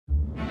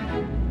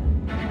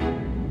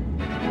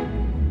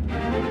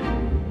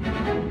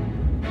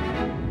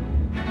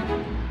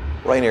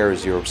Ryanair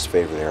is Europe's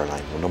favourite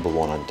airline. We're number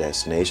one on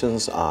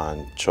destinations,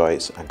 on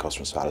choice and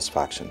customer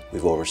satisfaction.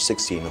 We've over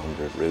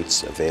 1,600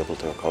 routes available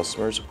to our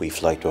customers. We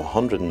fly to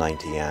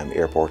 190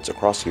 airports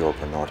across Europe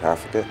and North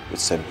Africa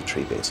with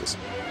 73 bases.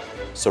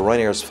 So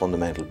Ryanair's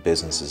fundamental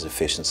business is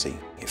efficiency.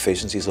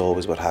 Efficiency is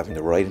always about having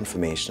the right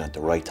information at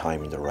the right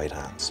time in the right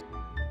hands.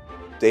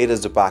 Data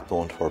is the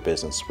backbone to our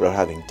business. Without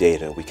having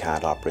data, we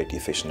can't operate the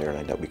efficient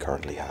airline that we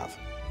currently have.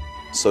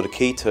 So the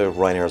key to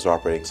Ryanair's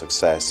operating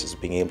success is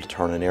being able to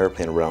turn an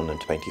airplane around in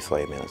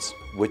 25 minutes.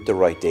 With the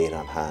right data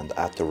on hand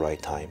at the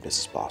right time, this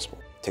is possible.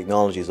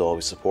 Technology has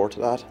always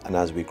supported that, and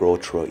as we grow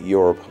throughout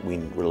Europe, we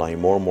rely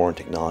more and more on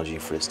technology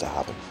for this to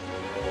happen.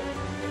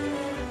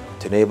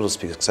 To enable us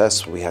to be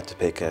successful, we had to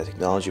pick a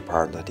technology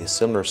partner that has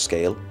similar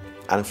scale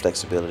and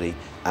flexibility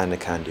and a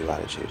can-do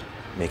attitude,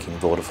 making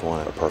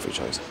Vodafone a perfect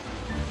choice.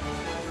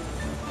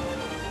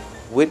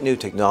 With new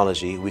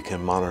technology, we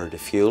can monitor the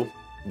fuel,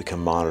 we can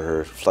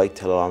monitor flight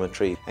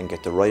telemetry and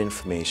get the right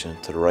information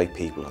to the right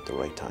people at the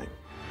right time.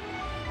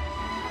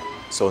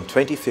 So in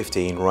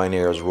 2015,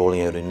 Ryanair is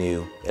rolling out a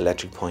new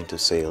electric point of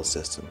sale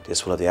system.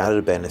 This will have the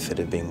added benefit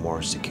of being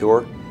more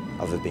secure,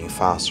 of it being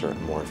faster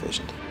and more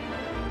efficient.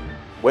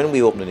 When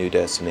we open a new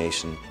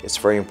destination, it's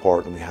very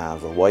important we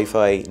have a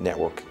Wi-Fi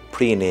network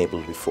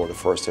pre-enabled before the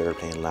first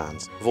airplane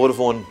lands.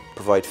 Vodafone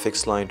provide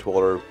fixed line to all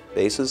our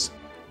bases,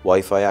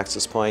 Wi-Fi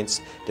access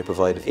points. They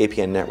provide an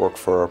APN network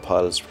for our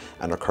pilots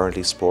and are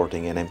currently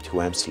supporting an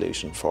M2M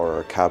solution for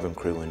our cabin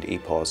crew and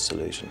EPOS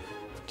solution.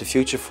 The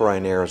future for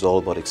Ryanair is all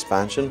about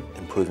expansion,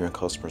 improving our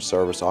customer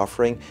service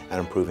offering and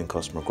improving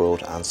customer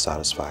growth and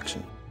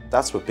satisfaction.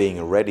 That's what being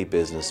a ready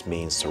business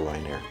means to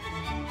Ryanair.